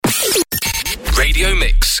radio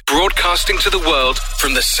mix, broadcasting to the world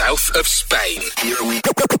from the south of Spain. Here we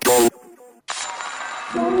go.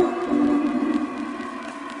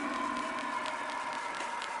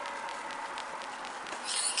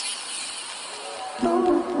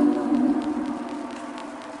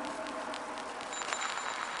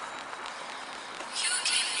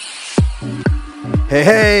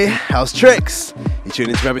 Hey, how's tricks? You're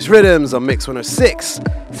tuning into Rabbit's Riddims on Mix 106,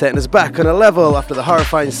 setting us back on a level after the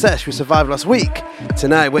horrifying sesh we survived last week.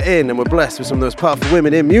 Tonight we're in and we're blessed with some of those powerful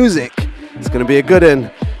women in music. It's going to be a good one.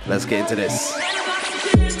 Let's get into this.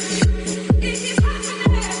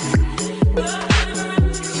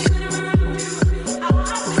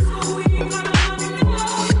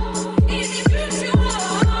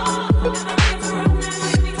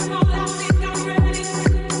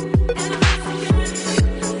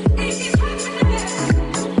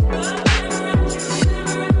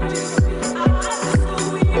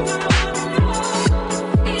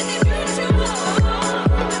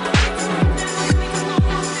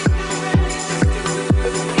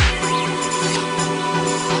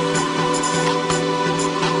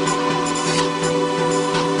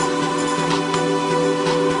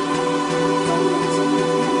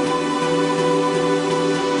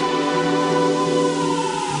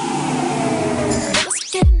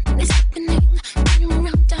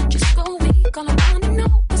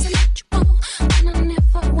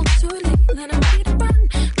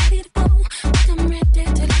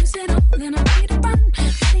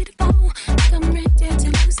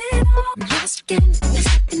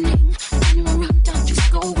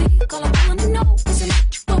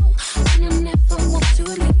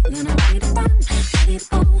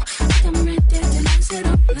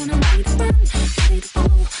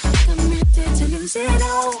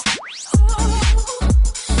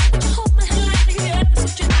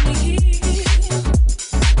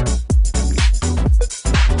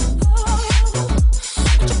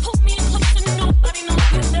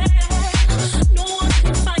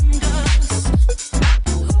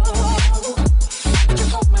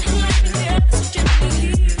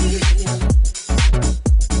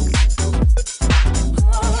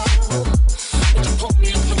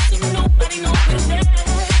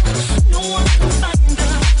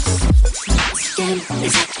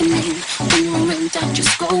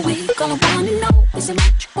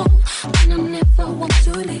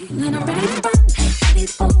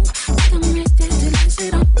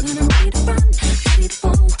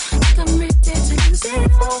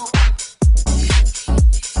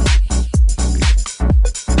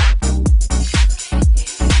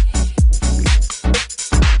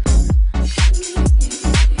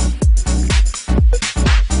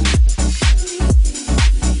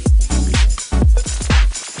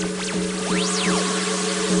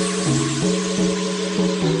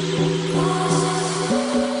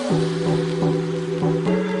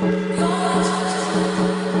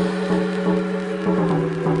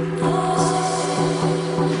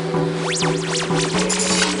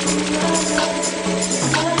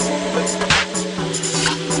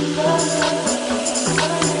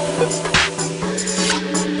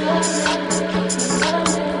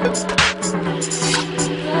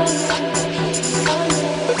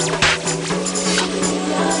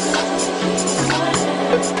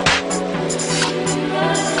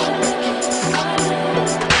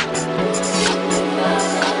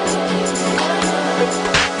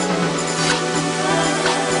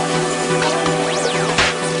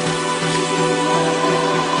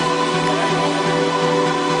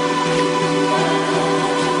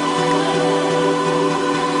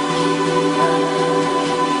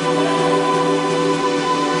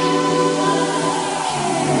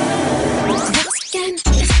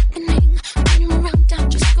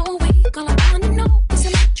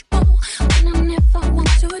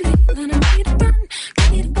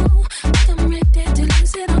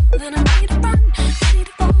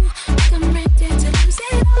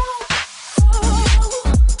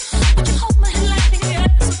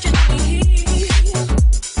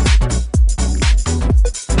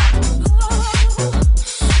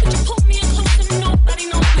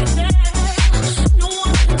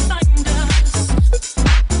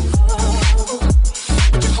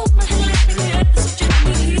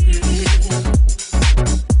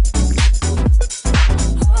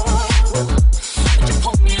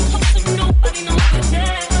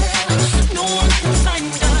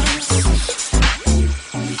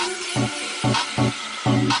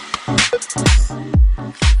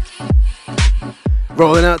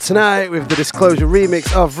 Rolling out tonight with the Disclosure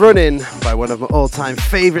remix of Running by one of my all-time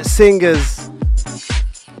favourite singers.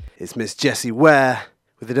 It's Miss Jessie Ware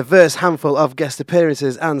With a diverse handful of guest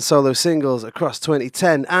appearances and solo singles across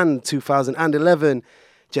 2010 and 2011,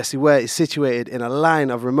 Jessie Ware is situated in a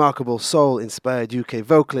line of remarkable soul-inspired UK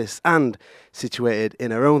vocalists and situated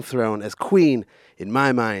in her own throne as queen, in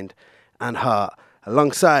my mind and heart,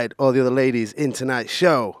 alongside all the other ladies in tonight's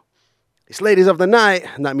show. It's Ladies of the Night,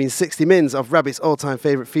 and that means 60 mins of Rabbit's all-time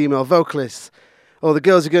favourite female vocalists. All the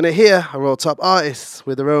girls you're going to hear are all top artists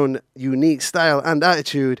with their own unique style and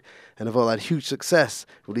attitude, and have all had huge success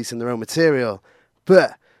releasing their own material.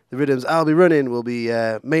 But the Riddims I'll be running will be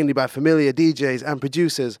mainly by familiar DJs and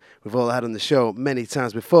producers we've all had on the show many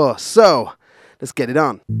times before. So, let's get it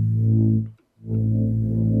on.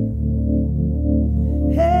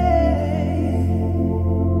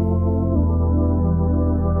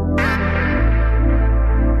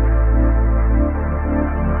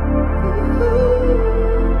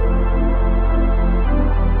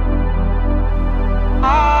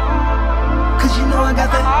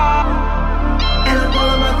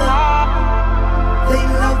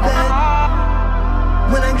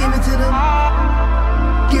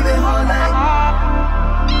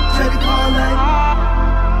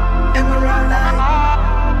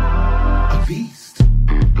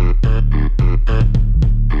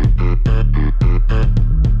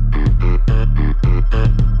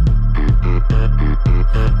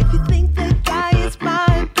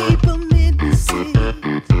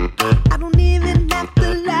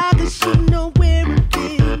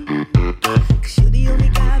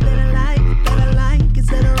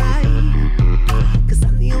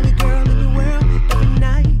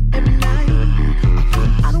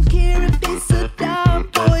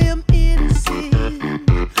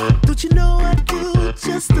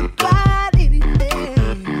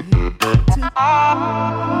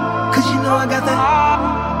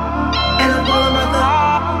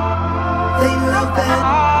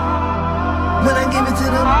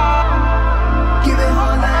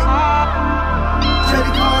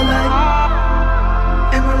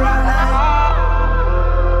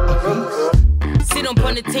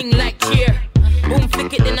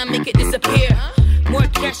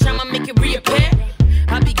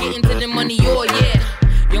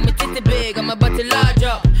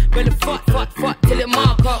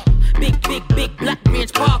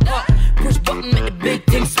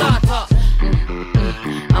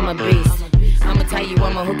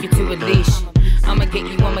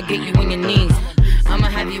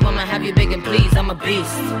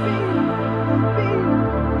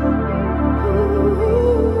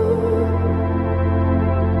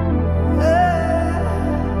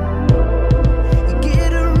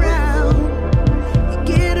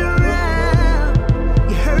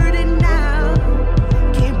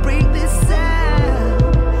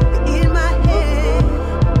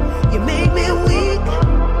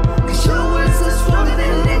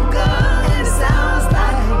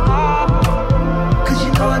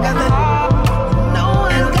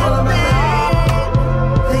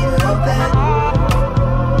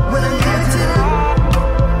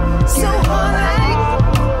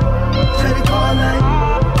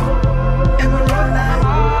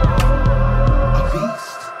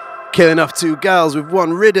 Killing off two gals with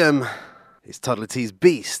one rhythm. It's Toddler T's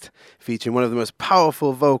Beast, featuring one of the most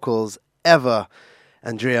powerful vocals ever,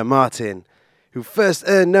 Andrea Martin, who first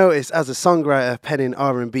earned notice as a songwriter penning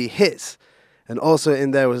R&B hits. And also in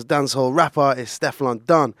there was dancehall rap artist Stefflon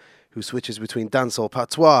Don, who switches between dancehall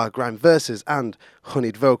patois, grime verses and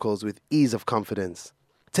honeyed vocals with ease of confidence.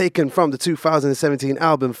 Taken from the 2017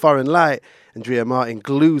 album Foreign Light, Andrea Martin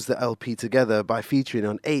glues the LP together by featuring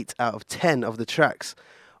on 8 out of 10 of the tracks,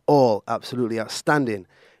 all absolutely outstanding,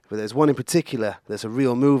 but there's one in particular that's a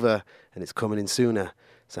real mover, and it's coming in sooner.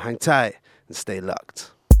 So hang tight and stay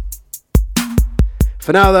locked.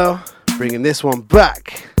 For now though, bringing this one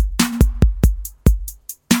back.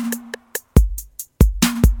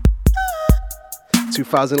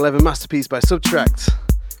 ...2011 masterpiece by Subtract.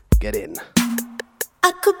 Get in.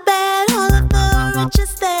 I could bet all of the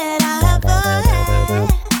riches that I ever had.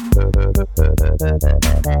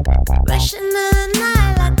 Rushing the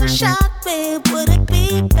night like a shark, babe, would it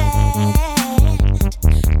be bad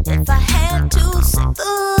if I had to sit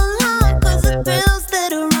alone? Cause the thrills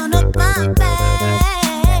that run up my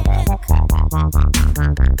back,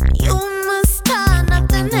 you must have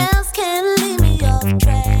nothing else can leave me off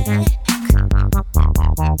track.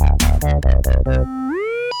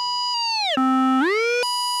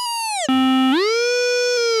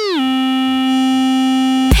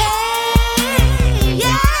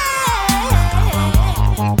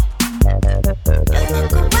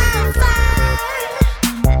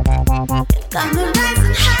 Got me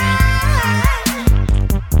rising high.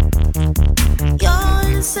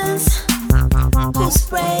 You're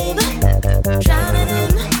drowning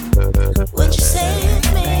in. Would you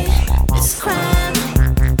save me this crime?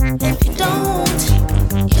 If you don't,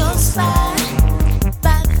 you'll slide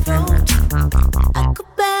by the throat. I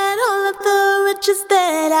could bet all of the riches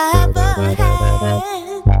that I ever had.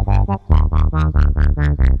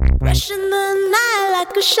 Rushing the night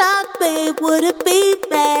like a shark, babe, would it be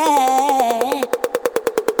bad?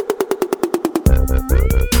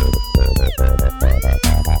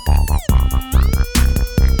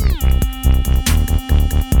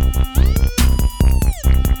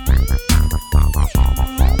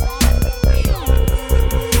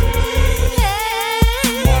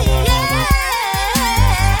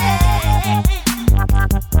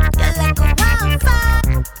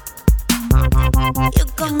 You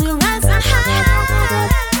got me rising high.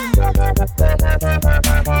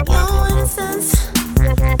 Your innocence,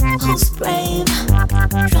 who's brave,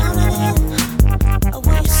 drowning in.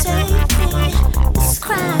 Will you save me this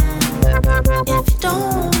crime? If you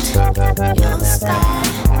don't, you'll slide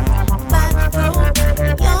by the road.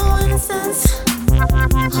 Your innocence,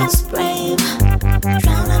 who's brave,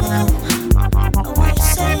 drowning in. Will you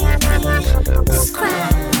save me this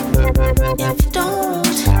crime? If you don't,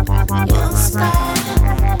 you'll slide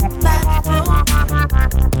by the road.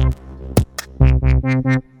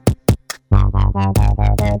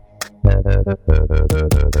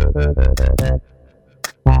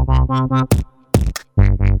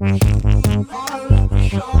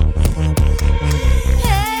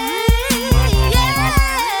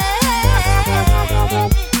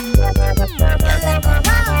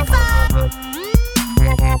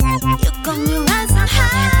 You got me rising high.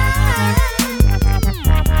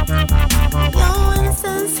 Your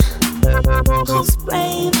innocence, who's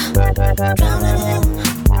brave, drowning in.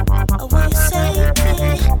 Will you save me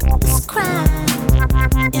this crime?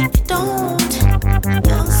 If you don't,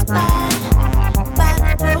 you'll slide by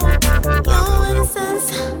the road. Your innocence,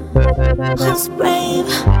 who's brave,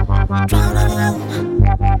 drowning in.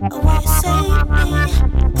 Will you save me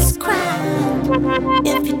this crime?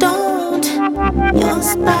 If you don't, you'll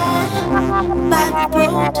slide by the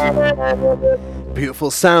road.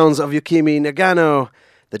 Beautiful sounds of Yukimi Nagano,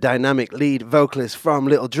 the dynamic lead vocalist from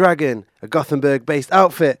Little Dragon, a Gothenburg-based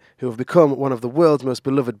outfit who have become one of the world's most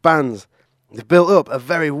beloved bands. They've built up a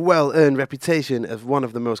very well-earned reputation as one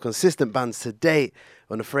of the most consistent bands to date,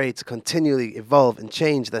 unafraid to continually evolve and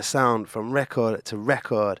change their sound from record to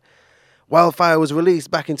record. Wildfire was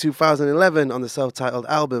released back in 2011 on the self-titled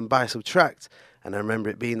album By Subtract, and I remember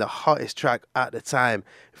it being the hottest track at the time,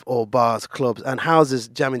 with all bars, clubs and houses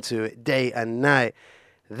jamming to it day and night.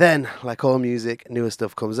 Then, like all music, newer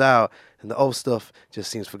stuff comes out, and the old stuff just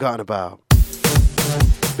seems forgotten about.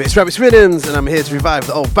 But it's Rabbit's Riddims, and I'm here to revive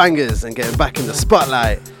the old bangers and get them back in the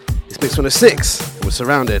spotlight. It's Mix 106, and we're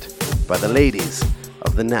surrounded by the ladies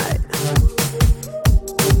of the night.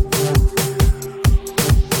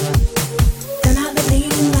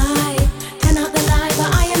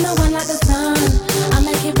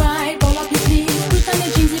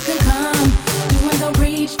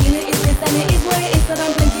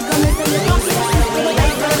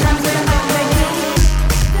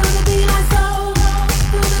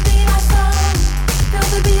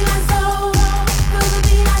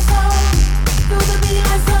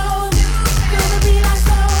 Feel the beat like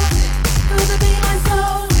soul.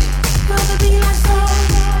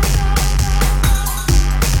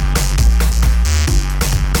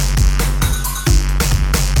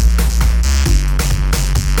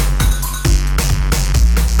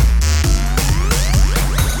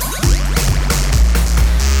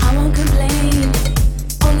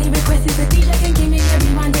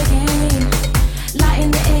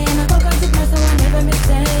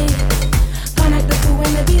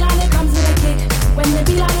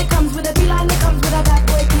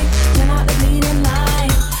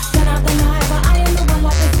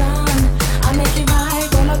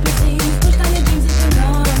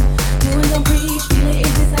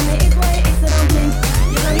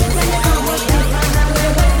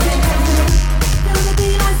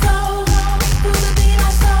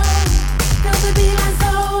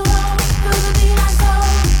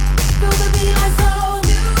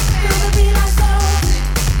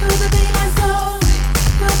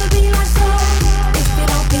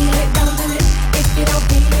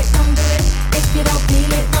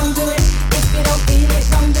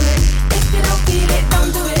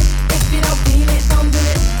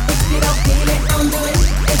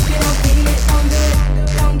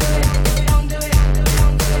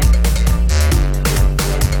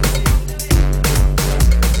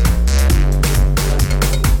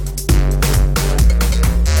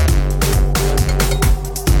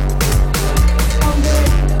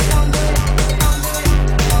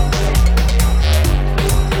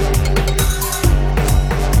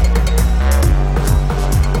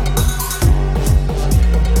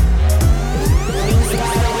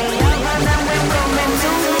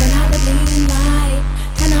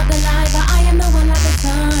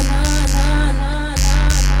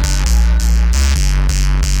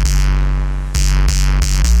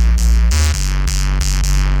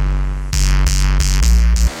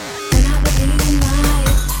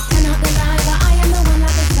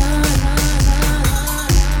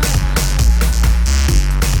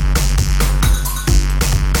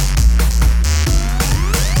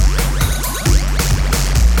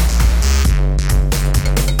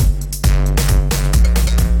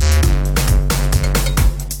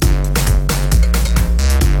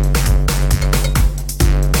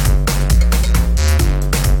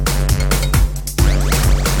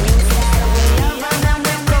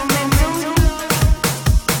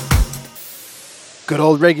 Good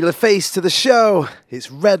old regular face to the show. It's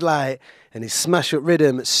Redlight and his smash up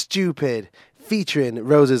rhythm Stupid, featuring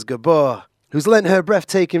Roses Gabor, who's lent her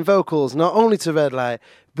breathtaking vocals not only to Redlight,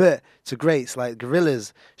 but to greats like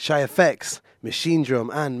Gorillaz, Shy FX, Machine Drum,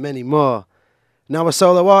 and many more. Now a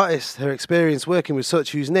solo artist, her experience working with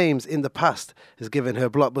such whose names in the past has given her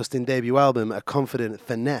blockbusting debut album a confident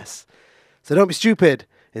finesse. So don't be stupid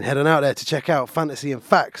and head on out there to check out Fantasy and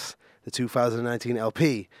Facts, the 2019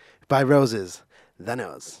 LP by Roses Than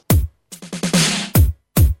Us.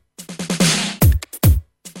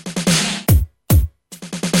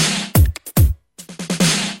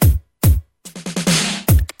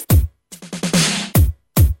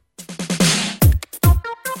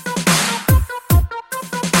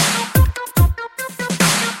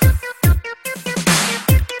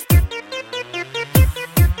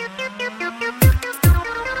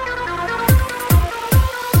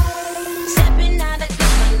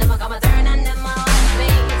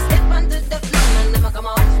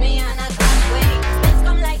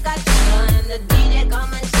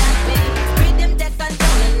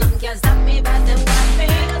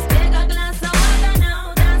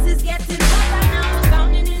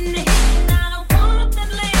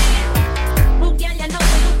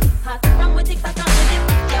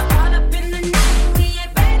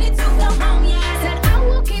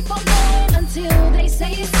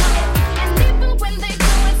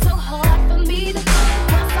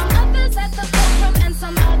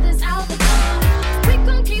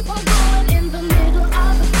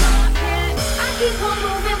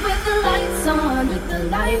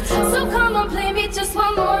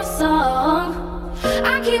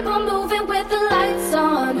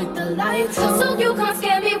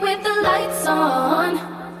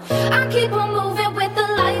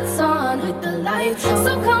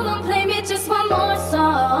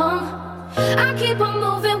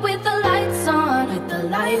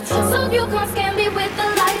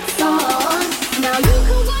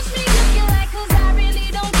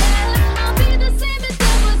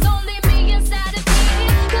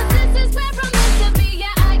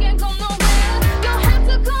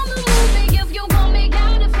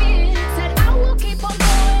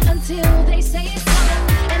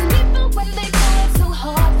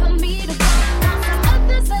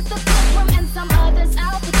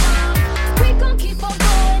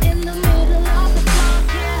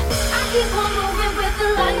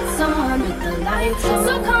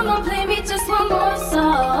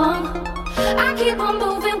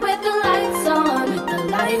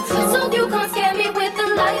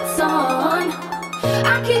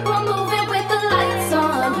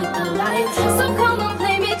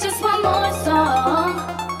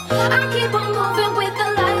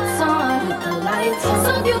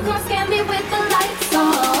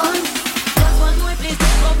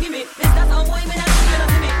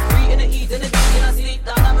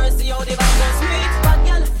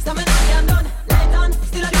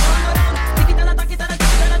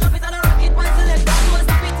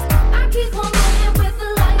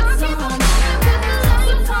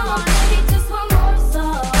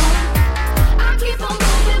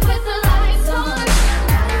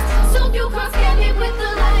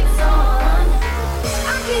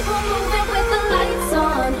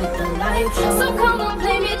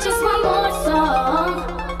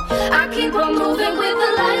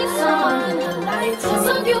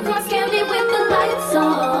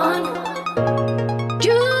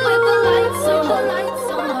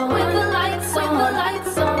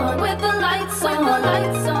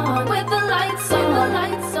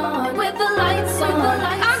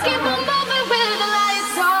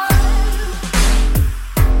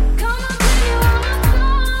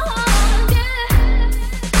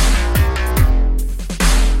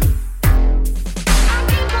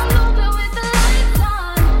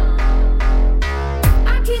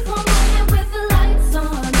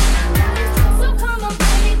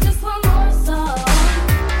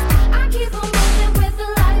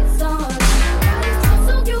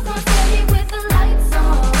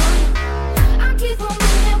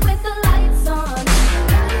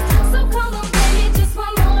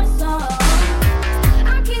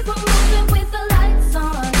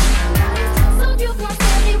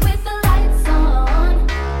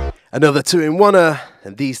 Another two-in-oneer,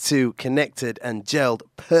 and these two connected and gelled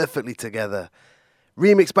perfectly together.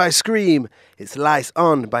 Remixed by Skream, it's Lights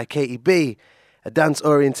On by Katie B, a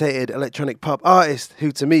dance-orientated electronic pop artist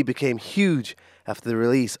who to me became huge after the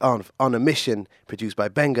release of On a Mission, produced by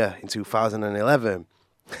Benga in 2011.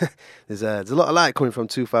 There's a lot of light coming from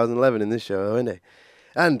 2011 in this show, isn't it?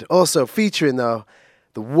 And also featuring, though,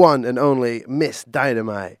 the one and only Miss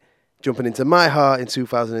Dynamite. Jumping into my heart in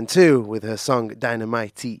 2002 with her song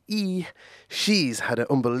Dynamite-E, she's had an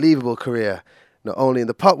unbelievable career, not only in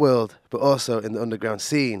the pop world, but also in the underground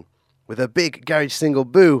scene. With her big garage single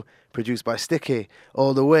Boo, produced by Sticky,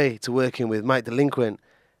 all the way to working with Mike Delinquent,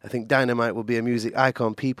 I think Dynamite will be a music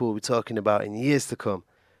icon people will be talking about in years to come.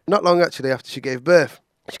 Not long actually after she gave birth,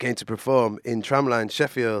 she came to perform in Tramline,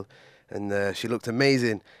 Sheffield, and she looked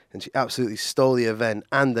amazing, and she absolutely stole the event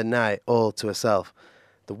and the night all to herself.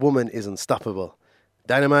 The woman is unstoppable.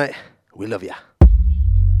 Dynamite, we love ya.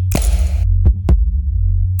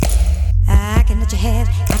 I can let you have,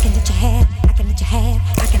 I can let you have, I can let you have,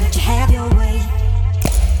 I can let you have your way.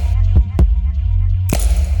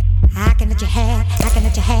 I can let you have, I can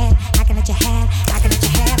let you have, I can let you have, I can let you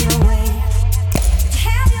have your way.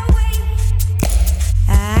 Have your way.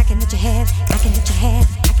 I can let you have, I can let you have,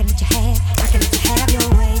 I can let you have, I can let you have your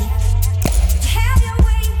way. Have your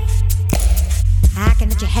way. I can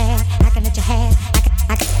let you have, I can let you have,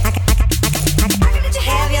 I can let you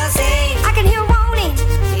have your say. I can hear wanting,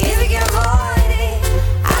 if we can avoid it.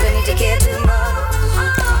 I don't need to care too much.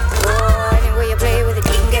 Oh, anyway you play with it,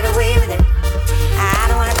 you can get away with it. I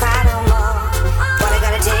don't wanna cry no more. What I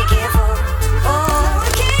gotta take care for? Oh,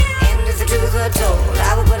 and if the truth were told,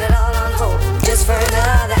 I would put it all on hold just for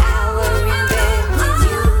another hour in bed with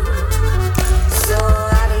you. So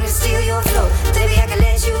I don't need to steal your flow. Baby, I can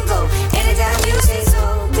let you go anytime you say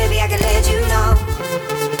so. Baby, I can let you know.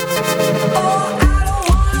 Oh, I don't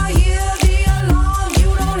wanna hear the alarm. You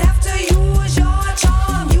don't have to use your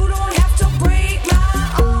charm. You don't have to break my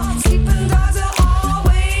arm. Sleeping dogs are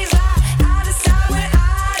always lie. I decide when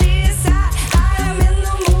I decide. I am in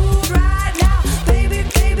the mood right now. Baby,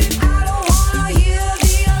 baby, I don't wanna hear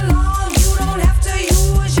the alarm. You don't have to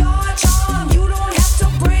use your charm. You don't have to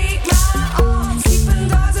break my arm. Sleeping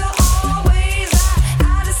dogs are always lie.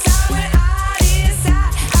 I decide when I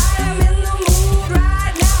decide. I am in the mood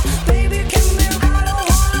right now. Baby, give me. I don't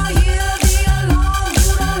wanna hear the alarm. You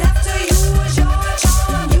don't have to use your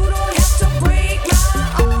charm. You don't have to break my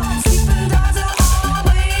arm. Sleeping dogs are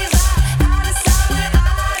always lie. I decide when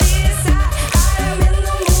I decide. I am in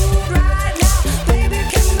the mood right now. Baby,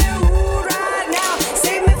 give me rude right now.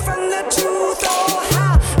 Save me from the truth. Oh,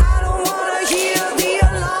 how I don't wanna hear the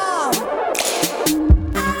alarm.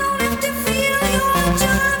 I don't have to feel your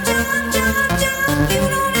charm, charm, charm, charm. You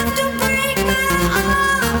don't have to break my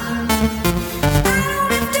arm. I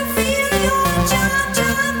don't have to feel your charm,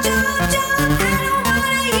 charm, charm, charm. I don't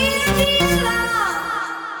wanna hear the alarm.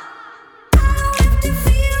 I don't have to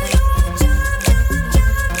feel your charm, charm,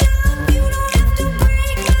 charm, charm. You don't have to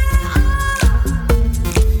break my arm.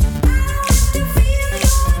 I don't have to feel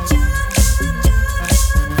your charm, charm, charm,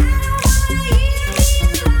 charm. I don't wanna hear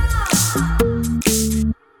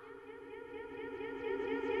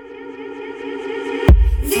the alarm.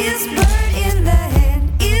 This bird in the hand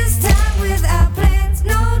is tied with our plans.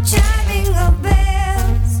 No chiming of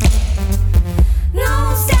bells,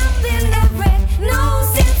 no stamping of red, no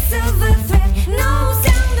sense of a threat, no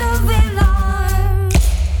sound of alarm.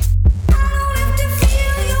 I don't have to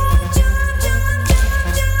feel your charm, charm, charm,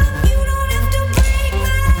 charm. You don't have to break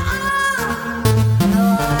my arm. No,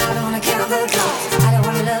 I don't wanna count the cost. I don't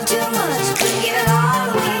wanna love too much. Couldn't give it all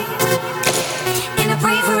away. And I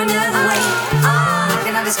pray for another way. Oh, I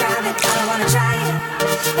cannot describe it. I don't wanna try it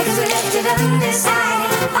because we left it undecided.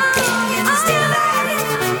 Opinions divided.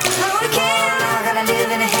 I don't wanna care. I gotta live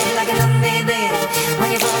in a head like an unmade bed.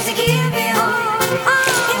 When you're forced to give me home,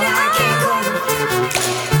 and I can't go.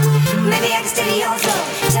 Maybe I can steady your flow.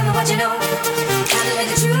 Tell me what you know. How to let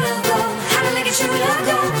the true love go. How to let the true love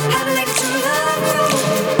go. How to let the true love go.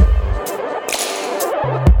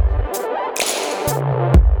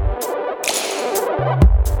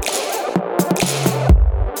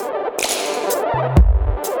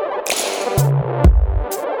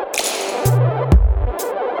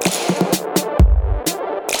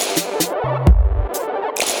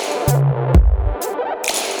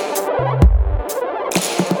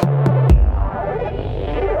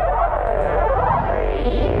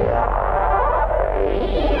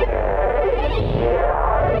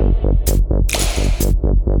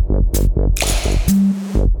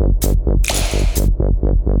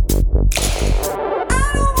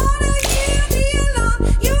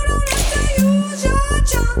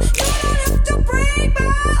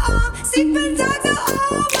 Sleeping dogs are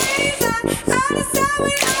always out. I decide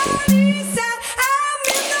when I decide. I'm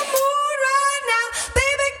in the mood right now.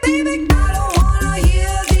 Baby, baby, I don't wanna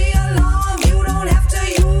hear the alarm. You don't have to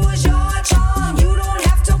use your charm. You don't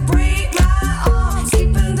have to break my arm.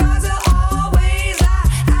 Sleeping dogs are always out.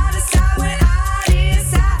 I decide when I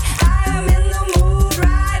decide. I am in the mood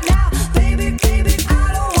right now. Baby, baby, I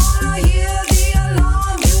don't wanna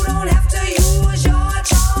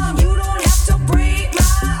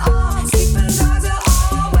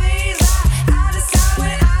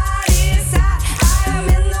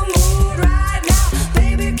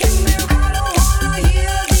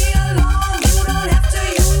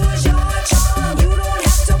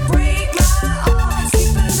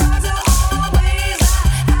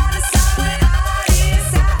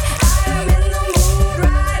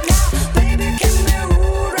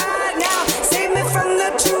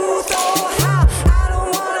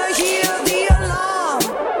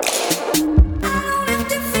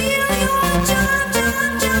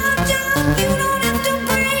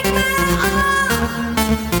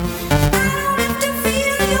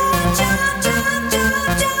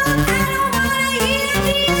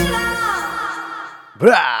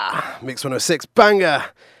Blah! Mix 106 banger.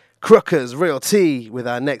 Crookers, Real T, with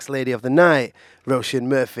our next lady of the night, Roisin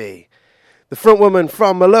Murphy. The frontwoman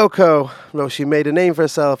from Moloko, Roisin made a name for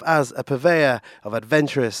herself as a purveyor of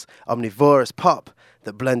adventurous, omnivorous pop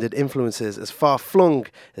that blended influences as far-flung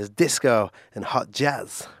as disco and hot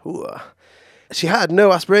jazz. Ooh. She had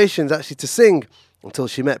no aspirations actually to sing until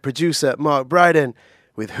she met producer Mark Bryden,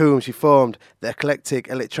 with whom she formed the eclectic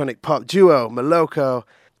electronic pop duo Moloko.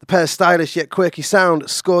 The pair's stylish yet quirky sound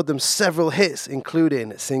scored them several hits,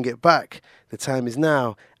 including Sing It Back, The Time Is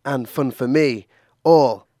Now, and Fun For Me,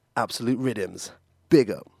 all absolute riddims. Big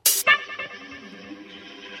up.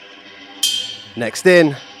 Next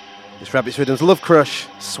in, it's Rabbit's Riddims Love Crush,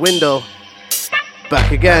 Swindle.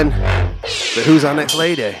 Back again. But who's our next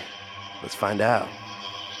lady? Let's find out.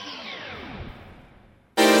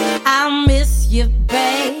 I miss you,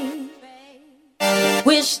 babe.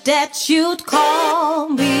 Wish that you'd call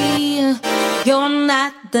me. You're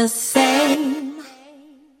not the same.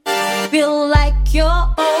 Feel like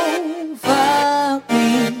you're over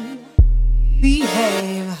me.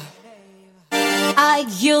 Behave. Are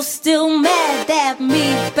you still mad at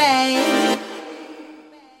me, babe?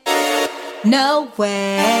 No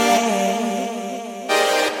way.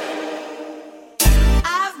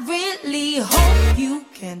 I really hope you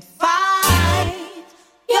can find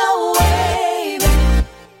your way.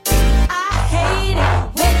 I hate it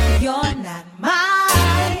when you're not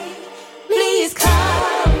mine. Please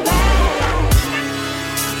come back.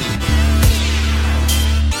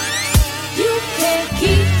 You can't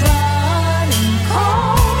keep running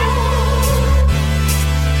cold.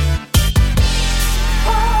 Oh,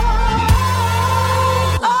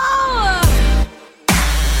 oh.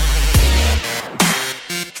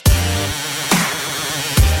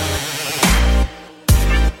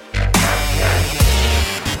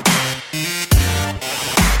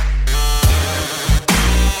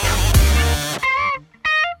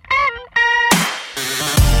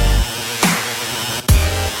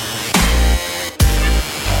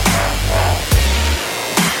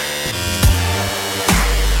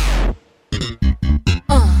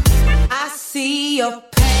 I see your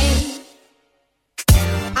pain.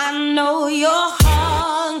 I know you're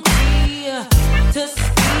hungry to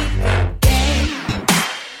speak again,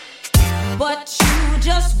 but you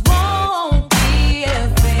just won't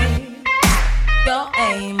give in. Your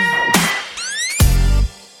aim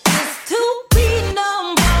is to be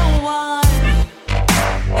number one,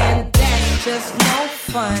 and that's just no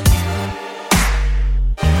fun.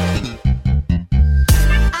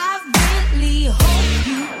 I really hope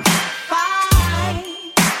you can find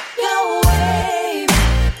your way.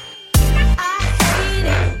 I hate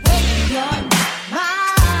it when you're not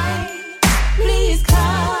mine. Please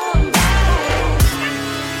come back.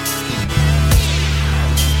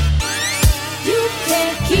 You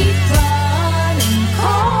can't keep running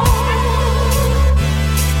cold.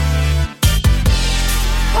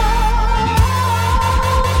 Oh,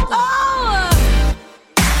 oh.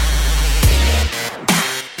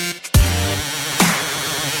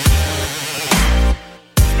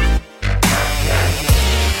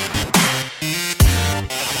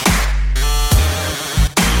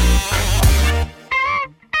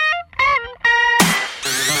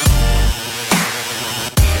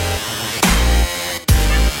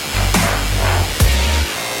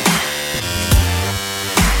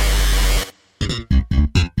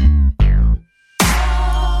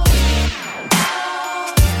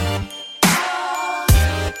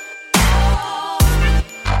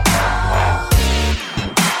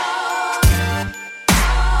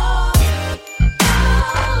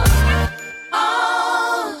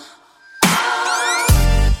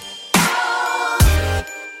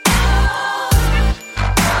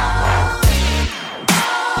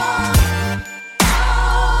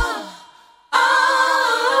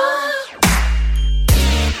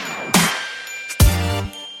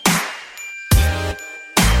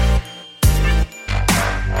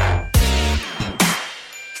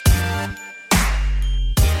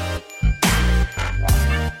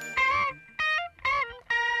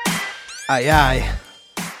 Aye aye.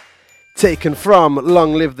 Taken from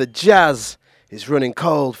Long Live the Jazz is Running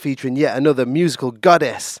Cold, featuring yet another musical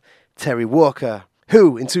goddess, Terry Walker,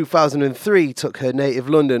 who in 2003 took her native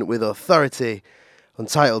London with authority.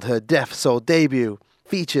 Untitled, her Deaf Soul debut,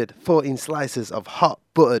 featured 14 slices of hot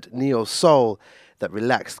buttered neo soul that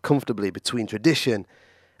relaxed comfortably between tradition.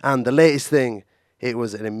 And the latest thing, it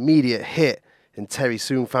was an immediate hit, and Terry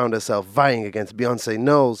soon found herself vying against Beyonce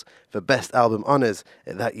Knowles for Best Album honours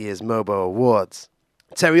at that year's MOBO Awards.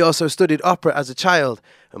 Terry also studied opera as a child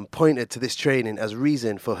and pointed to this training as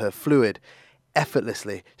reason for her fluid,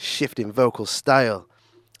 effortlessly shifting vocal style.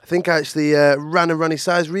 I think I actually ran a Ronnie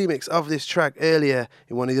Size remix of this track earlier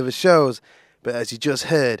in one of the other shows, but as you just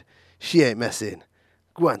heard, she ain't messing.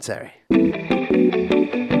 Go on, Terry.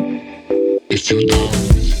 If you're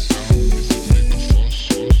down.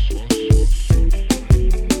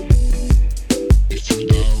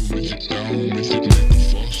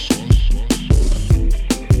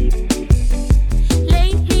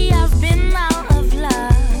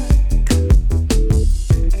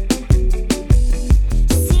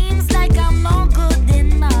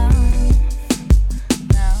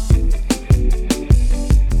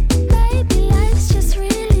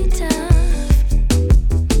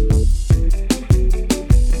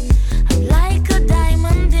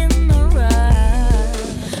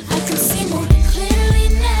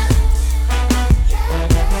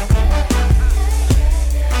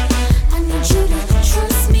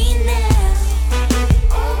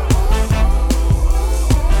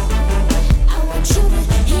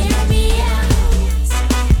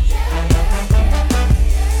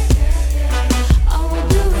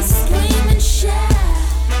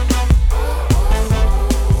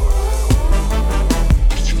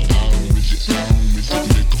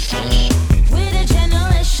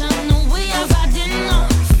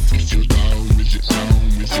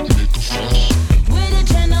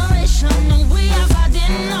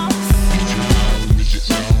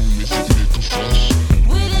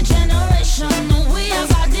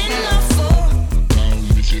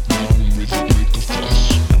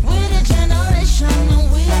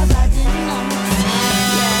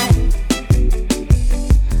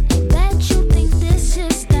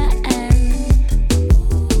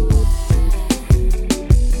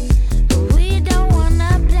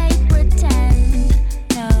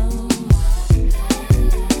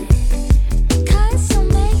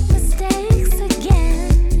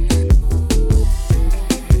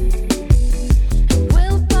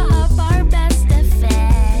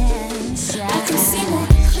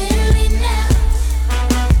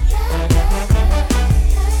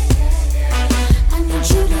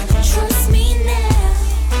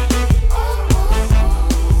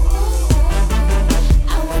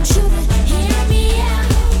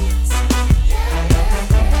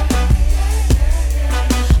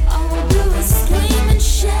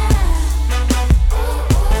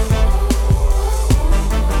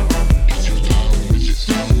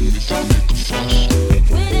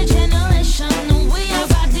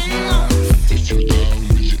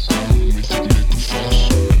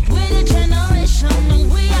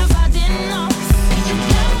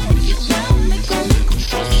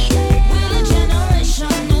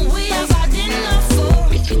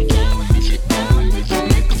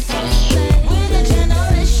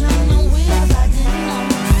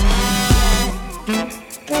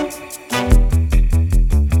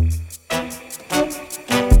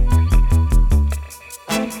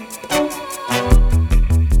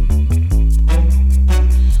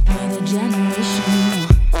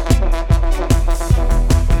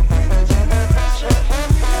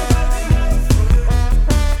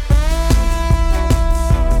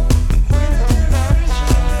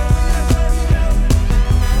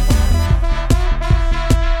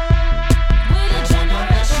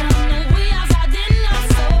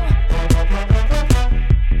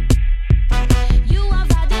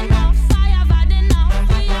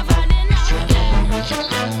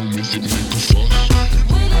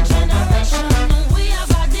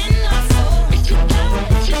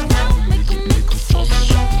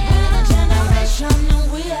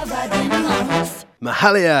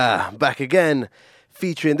 Mahalia, back again,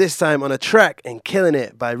 featuring this time on a track and Killing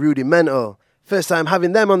It by Rudimental. First time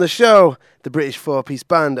having them on the show. The British four-piece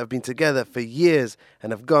band have been together for years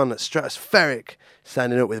and have gone stratospheric,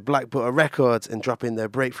 signing up with Black Butter Records and dropping their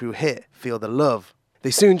breakthrough hit, Feel the Love.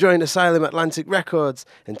 They soon joined Asylum Atlantic Records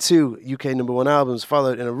and 2 UK #1 albums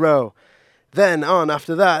followed in a row. Then on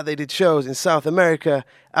after that, they did shows in South America,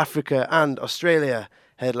 Africa and Australia,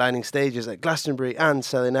 headlining stages at Glastonbury and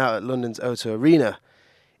selling out at London's O2 Arena.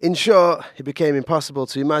 In short, it became impossible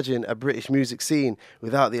to imagine a British music scene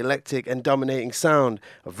without the eclectic and dominating sound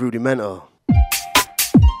of Rudimental.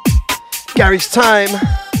 Garage time,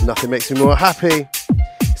 nothing makes me more happy.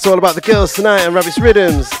 It's all about the girls tonight on Rabbit's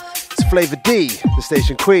Riddims. It's FlavaD, the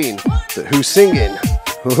station queen, but who's singing?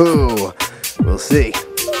 Ooh, we'll see.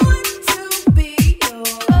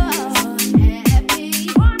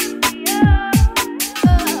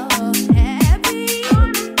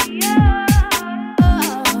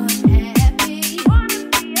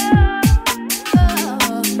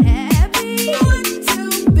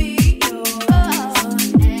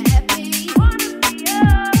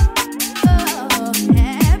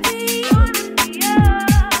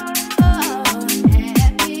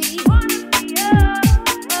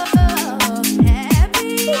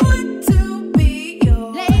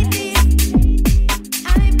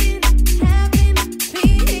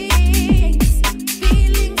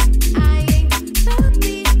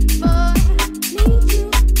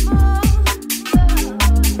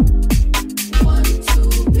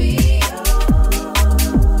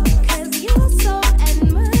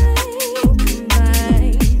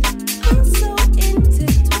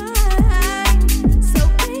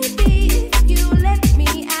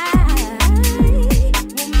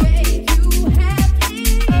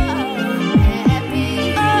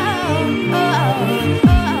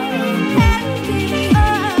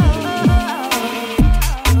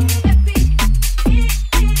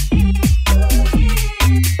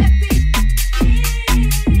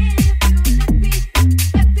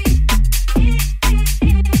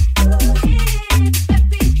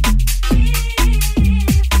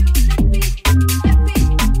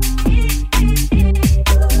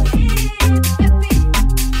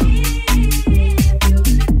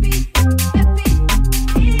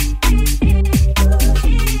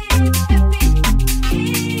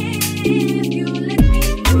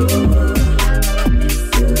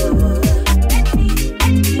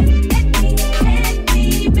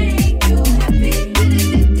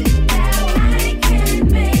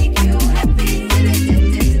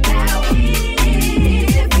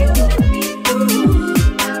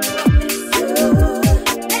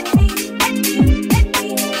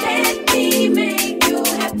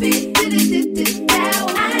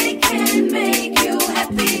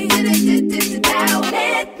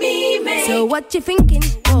 what you thinking,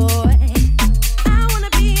 boy? I wanna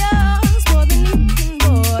be yours more than you can,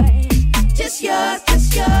 boy. Just yours,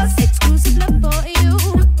 exclusive love for you.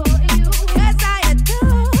 Cause I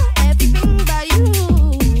adore everything about you.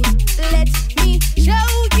 Let me show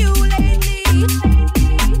you lately.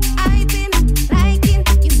 I've been liking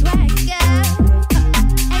your swagger,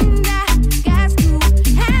 and I got to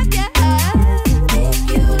have ya. If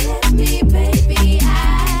you let me, baby, I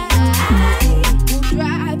will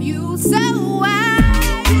drive you so wild.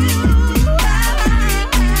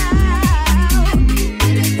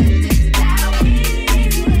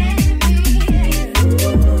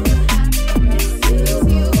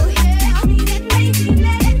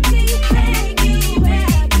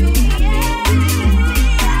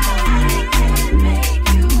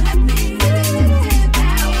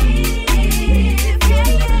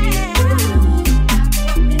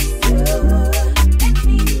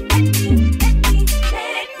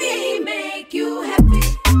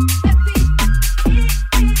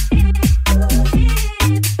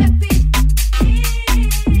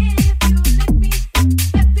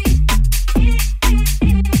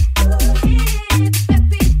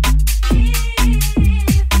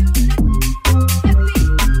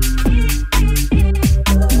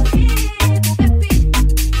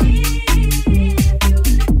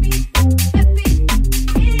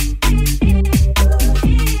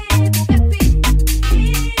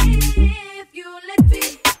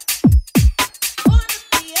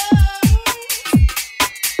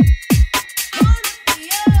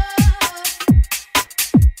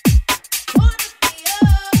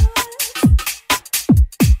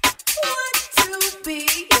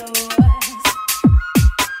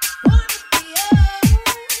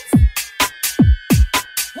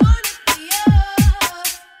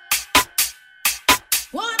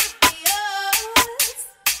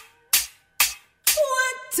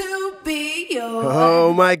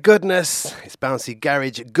 Oh my goodness, it's bouncy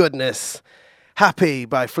garage goodness. Happy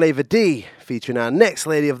by FlavaD, featuring our next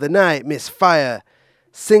lady of the night, Miss Fire.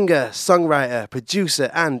 Singer, songwriter,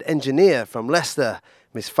 producer and engineer from Leicester,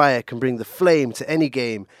 Miss Fire can bring the flame to any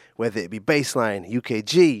game, whether it be bassline,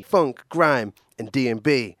 UKG, funk, grime and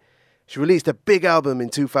D&B. She released a big album in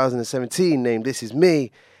 2017 named This Is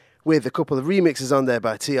Me, with a couple of remixes on there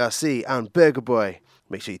by TRC and Burger Boy.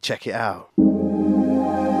 Make sure you check it out.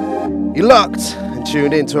 You're locked and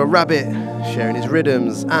tuned in to a rabbit, sharing his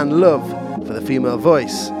rhythms and love for the female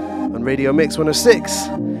voice on Radio Mix 106.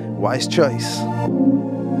 Wise choice.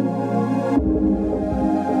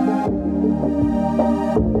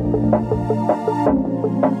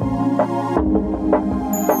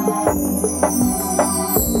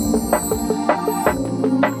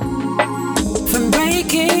 From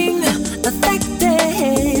breaking,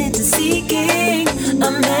 affected, to seeking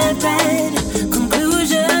a method,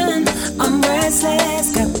 conclusion, I'm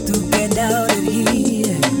restless, got to get out of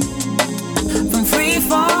here. From free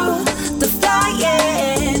fall to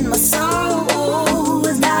flying, my soul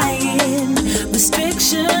was dying.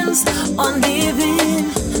 Restrictions on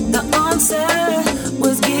living, the answer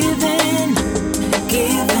was given.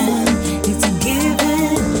 Given, it's a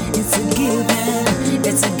given, it's a given,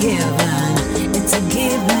 it's a given, it's a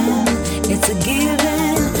given, it's a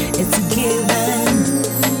given, it's a given.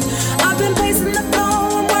 I've been pacing the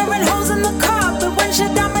floor, wearing holes in the carpet. When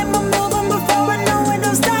should I make my move? And before I know it,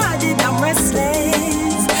 I've started. I'm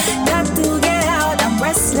restless, got to get out. I'm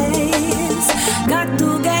restless, got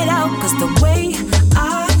to get out. Cause the way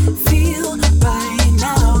I feel right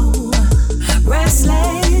now,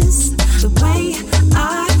 restless, the way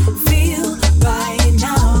I feel right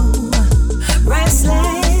now,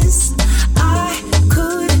 restless. I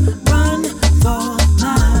could run for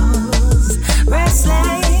miles,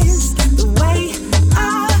 restless. The way I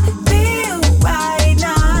feel right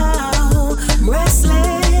now,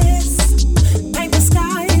 restless. Paint the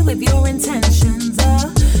sky with your intentions,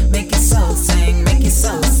 make your soul sing, make your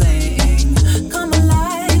soul sing. Come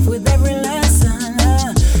alive with every lesson,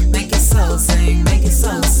 make your soul sing, make your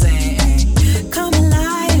soul sing. Come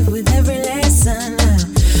alive with every lesson,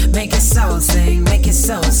 make your soul sing, make your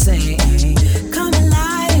soul sing. Come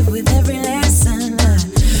alive with every lesson,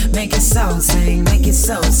 make your soul sing, make your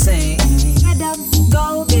soul sing. Get up,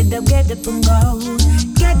 go, get up and go.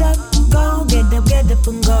 Get up, go, get up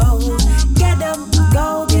and go. Get up,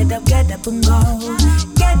 go, get up and go.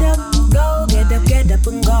 Get up, go, get up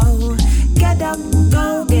and go. Get up,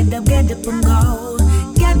 go, get up and go.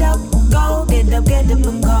 Get up, go, get up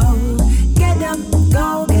and go. Get up,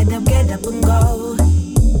 go, get up and go.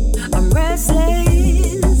 I'm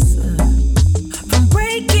restless, from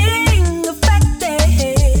breaking,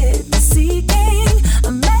 affected, seeking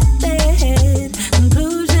a method,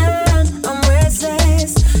 conclusion. I'm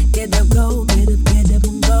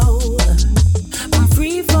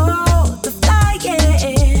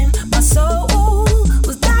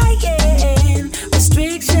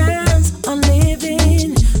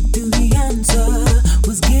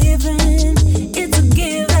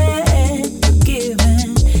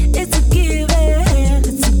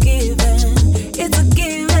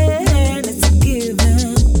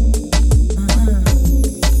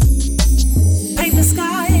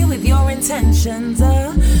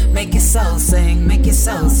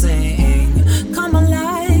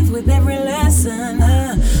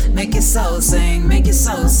soul sing, make your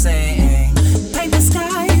soul sing. Paint the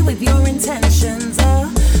sky with your intentions,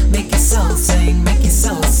 make your soul sing, make your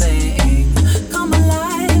soul sing. Come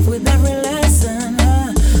alive with every lesson,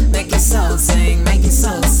 make your soul sing, make your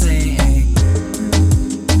soul sing.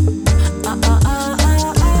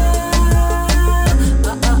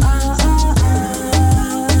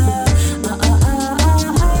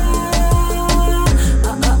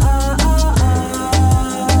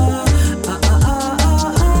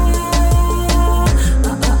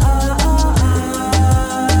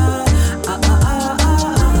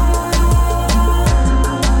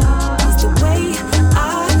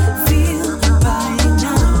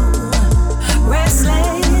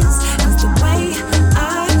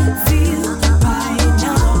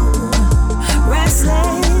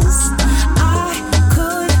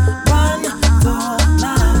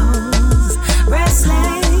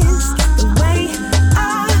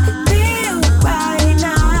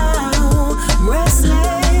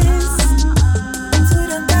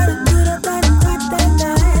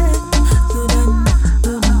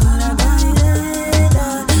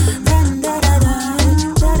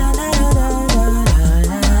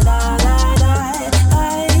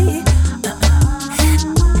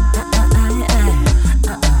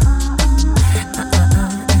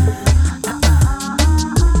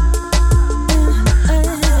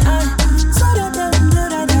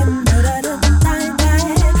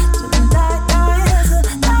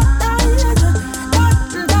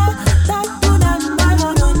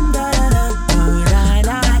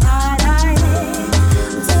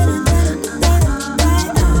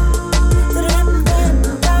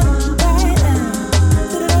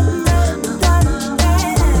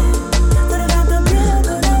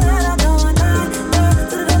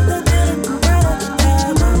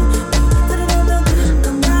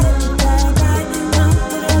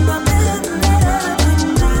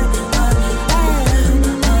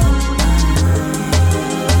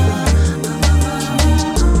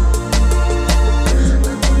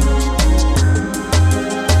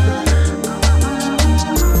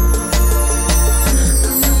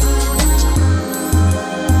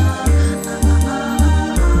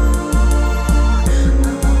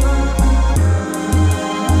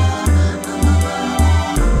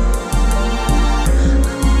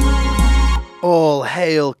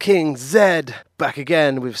 King Zed, back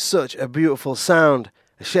again with such a beautiful sound.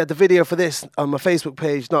 I shared the video for this on my Facebook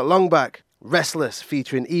page not long back. Restless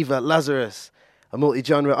featuring Eva Lazarus, a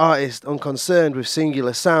multi-genre artist unconcerned with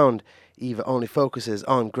singular sound. Eva only focuses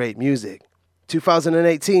on great music.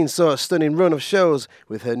 2018 saw a stunning run of shows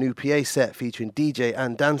with her new PA set featuring DJ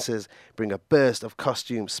and dancers bring a burst of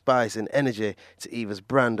costume, spice and energy to Eva's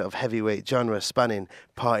brand of heavyweight genre spanning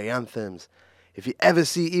party anthems. If you ever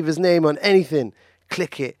see Eva's name on anything,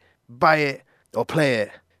 click it, buy it, or play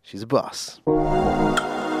it. She's a boss.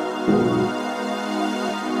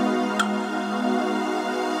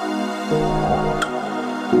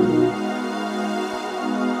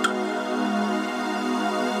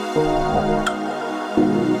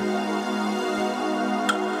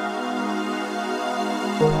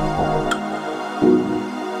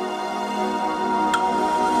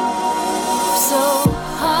 So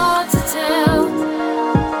hard to tell,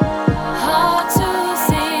 hard to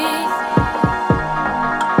see.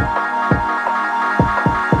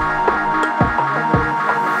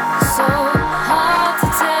 So hard to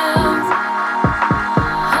tell,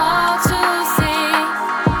 hard to see.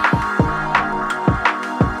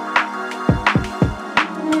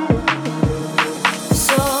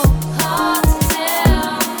 So hard to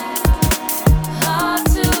tell, hard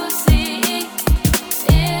to see.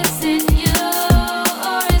 Is it you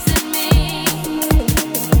or is it me?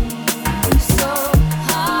 So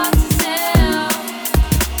hard to tell,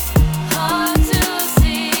 hard to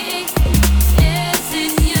see. Is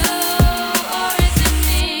it you or is it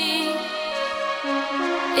me?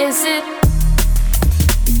 Is it?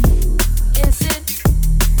 Is it?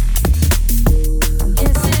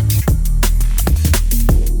 Is it?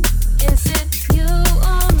 Is it you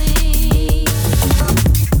or me?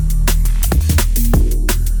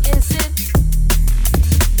 Is it?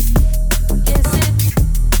 Is it?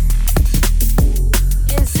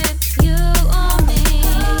 Is it you or me?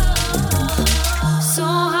 So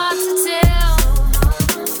hard to tell.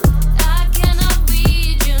 I cannot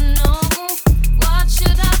read you, no. What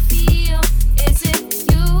should I feel?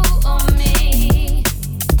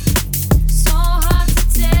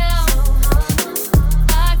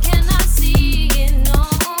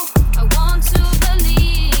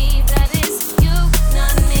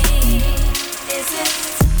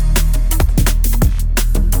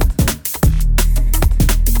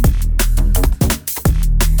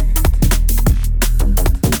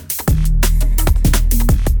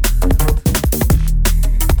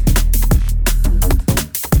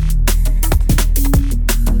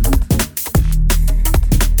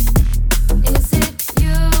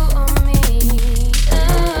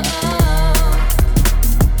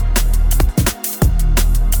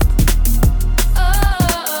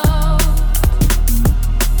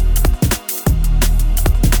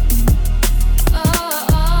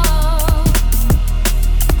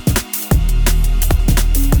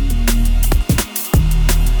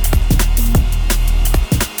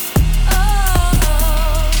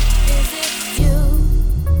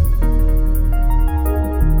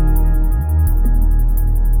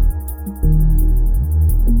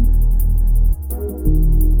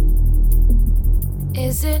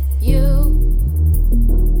 Is it you?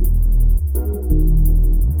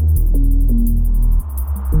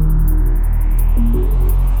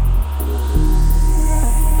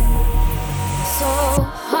 So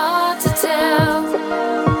hard to tell,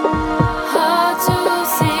 hard to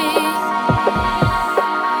see.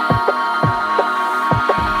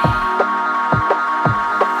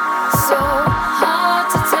 So hard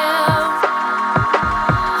to tell,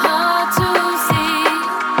 hard to see.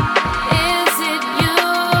 Is it you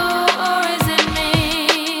or is it me?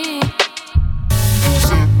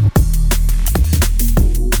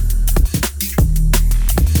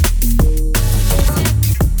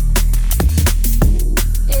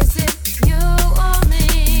 Is it you or me?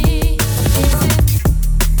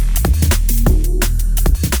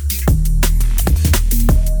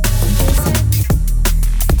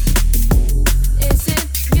 Is it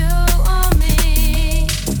you or me?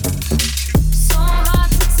 So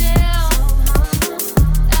hard to tell.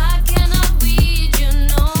 I cannot read you,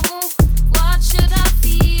 no. What should I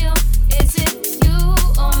feel? Is it you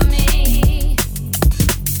or me?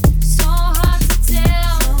 So hard to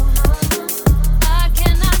tell. I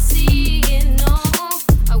cannot see it, no.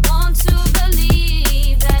 I want to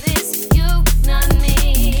believe that it's you, not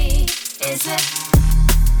me. Is it?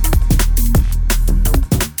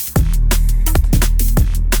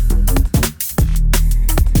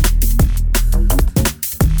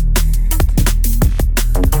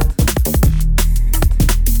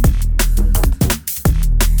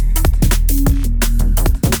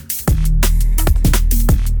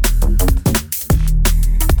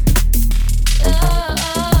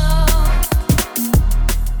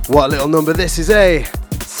 What a little number this is, eh?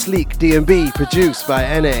 Sleek D&B, produced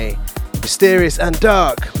by NA. Mysterious and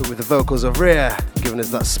dark, but with the vocals of Rhea, giving us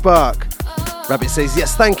that spark. Rabbit says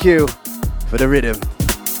yes, thank you for the rhythm.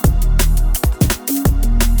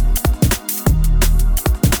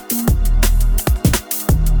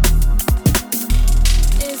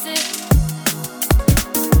 Is it?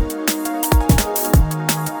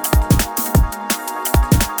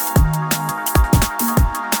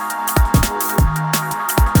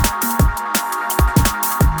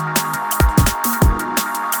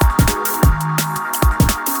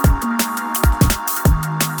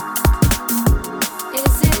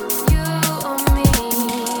 Is it you or me?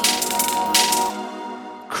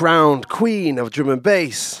 Crowned Queen of Drum and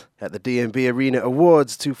Bass at the D&B Arena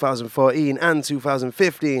Awards 2014 and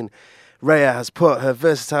 2015, Rhea has put her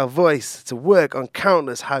versatile voice to work on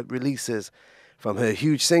countless hype releases. From her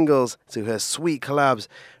huge singles to her sweet collabs,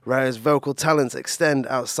 Rhea's vocal talents extend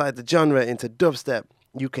outside the genre into dubstep,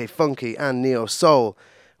 UK funky and neo-soul,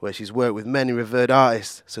 where she's worked with many revered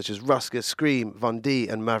artists such as Ruska, Skream, Von D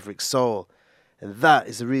and Maverick Soul. And that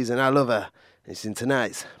is the reason I love her. It's in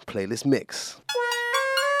tonight's playlist mix.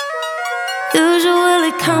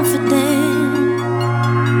 Usually confident,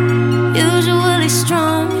 usually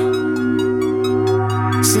strong.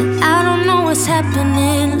 Said I don't know what's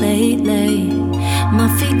happening lately. My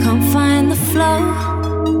feet can't find the flow.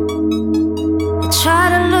 I try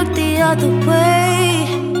to look the other way.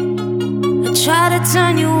 I try to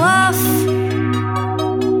turn you off.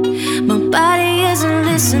 My body isn't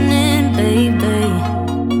listening, baby,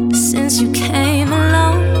 since you came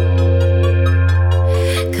along.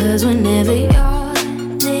 'Cause whenever you're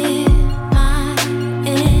near, my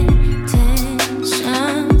intentions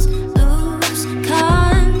lose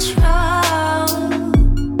control.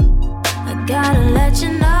 I gotta let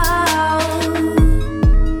you know,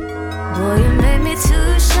 boy, you made me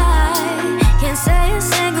too shy. Can't say a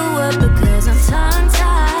single word because I'm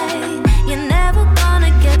tongue-tied. You're never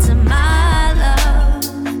gonna get to my love,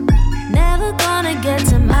 never gonna get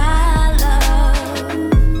to my love.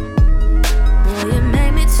 Boy, you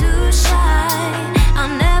made me too shy.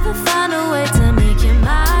 I'll never find a way to make you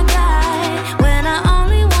my guy when I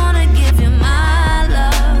only wanna give you my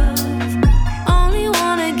love, only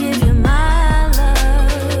wanna give you my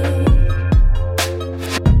love.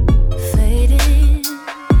 Fading,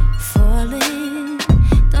 falling,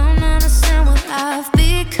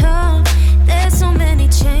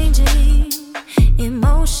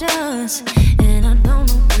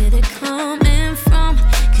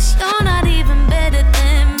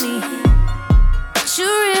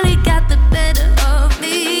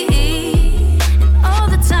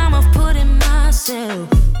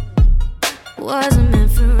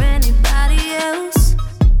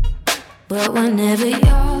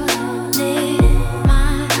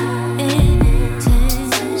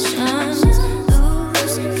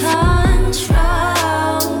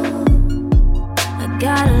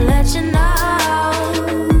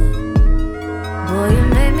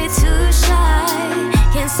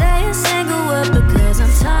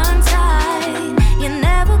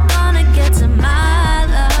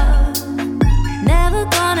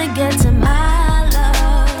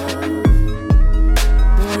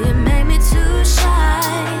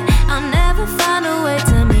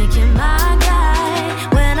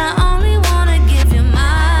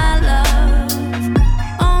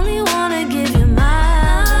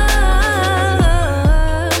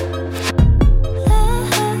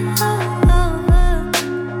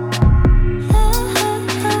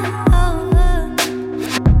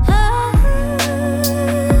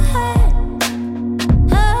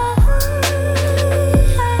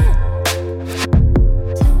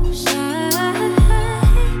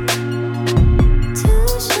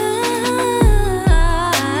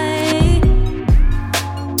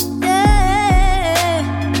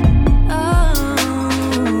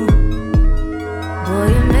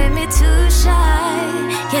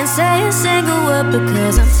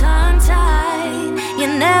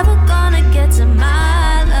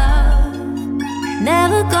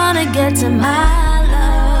 compared to my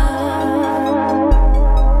love.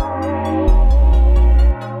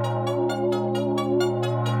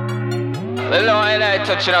 Well, now I like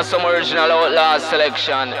touching on some original outlaw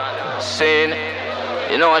selection. Scene,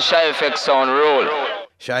 you know a Shy FX sound rule.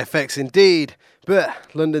 Shy FX indeed, but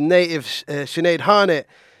London native Sinead Harnett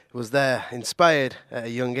was there, inspired at a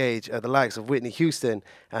young age at the likes of Whitney Houston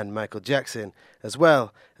and Michael Jackson, as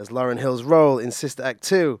well as Lauryn Hill's role in Sister Act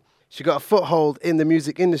 2. She got a foothold in the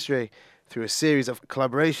music industry through a series of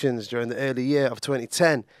collaborations during the early year of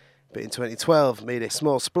 2010, but in 2012 made a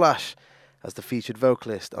small splash as the featured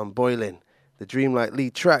vocalist on Boiling, the dreamlike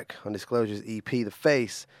lead track on Disclosure's EP The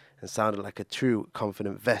Face, and sounded like a true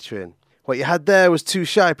confident veteran. What you had there was Too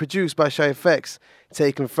Shy, produced by Shy FX,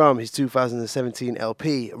 taken from his 2017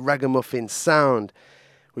 LP, Ragamuffin Sound,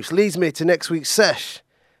 which leads me to next week's sesh.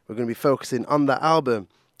 We're going to be focusing on that album,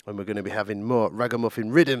 and we're going to be having more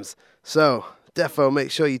Ragamuffin Riddims. So, defo, make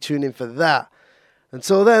sure you tune in for that.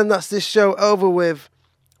 Until then, that's this show over with.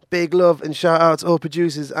 Big love and shout out to all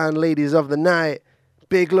producers and ladies of the night.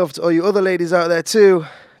 Big love to all you other ladies out there too.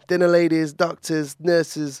 Dinner ladies, doctors,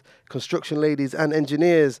 nurses, construction ladies and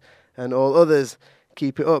engineers, and all others.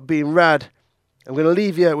 Keep it up, being rad. I'm going to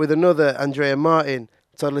leave you with another Andrea Martin.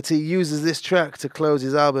 Toddler T uses this track to close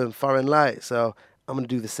his album, Foreign Light, so I'm going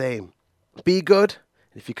to do the same. Be good,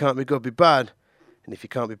 and if you can't be good, be bad. And if you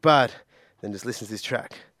can't be bad, then just listen to this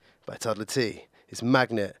track by Toddler T. It's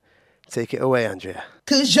Magnet. Take it away, Andrea.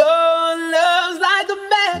 'Cause your love's like a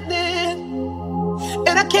magnet,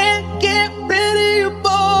 and I can't get rid of you,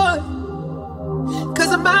 boy.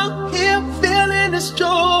 'Cause I'm out here feeling this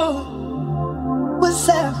joy. What's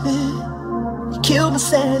happening? You kill my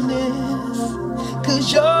sadness.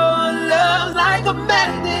 'Cause your love's like a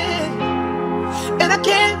magnet, and I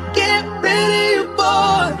can't get rid of you,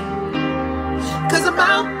 boy. 'Cause I'm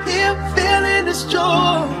out here feeling this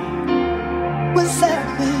joy. What's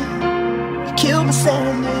happening? You kill my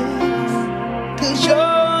sadness. 'Cause you're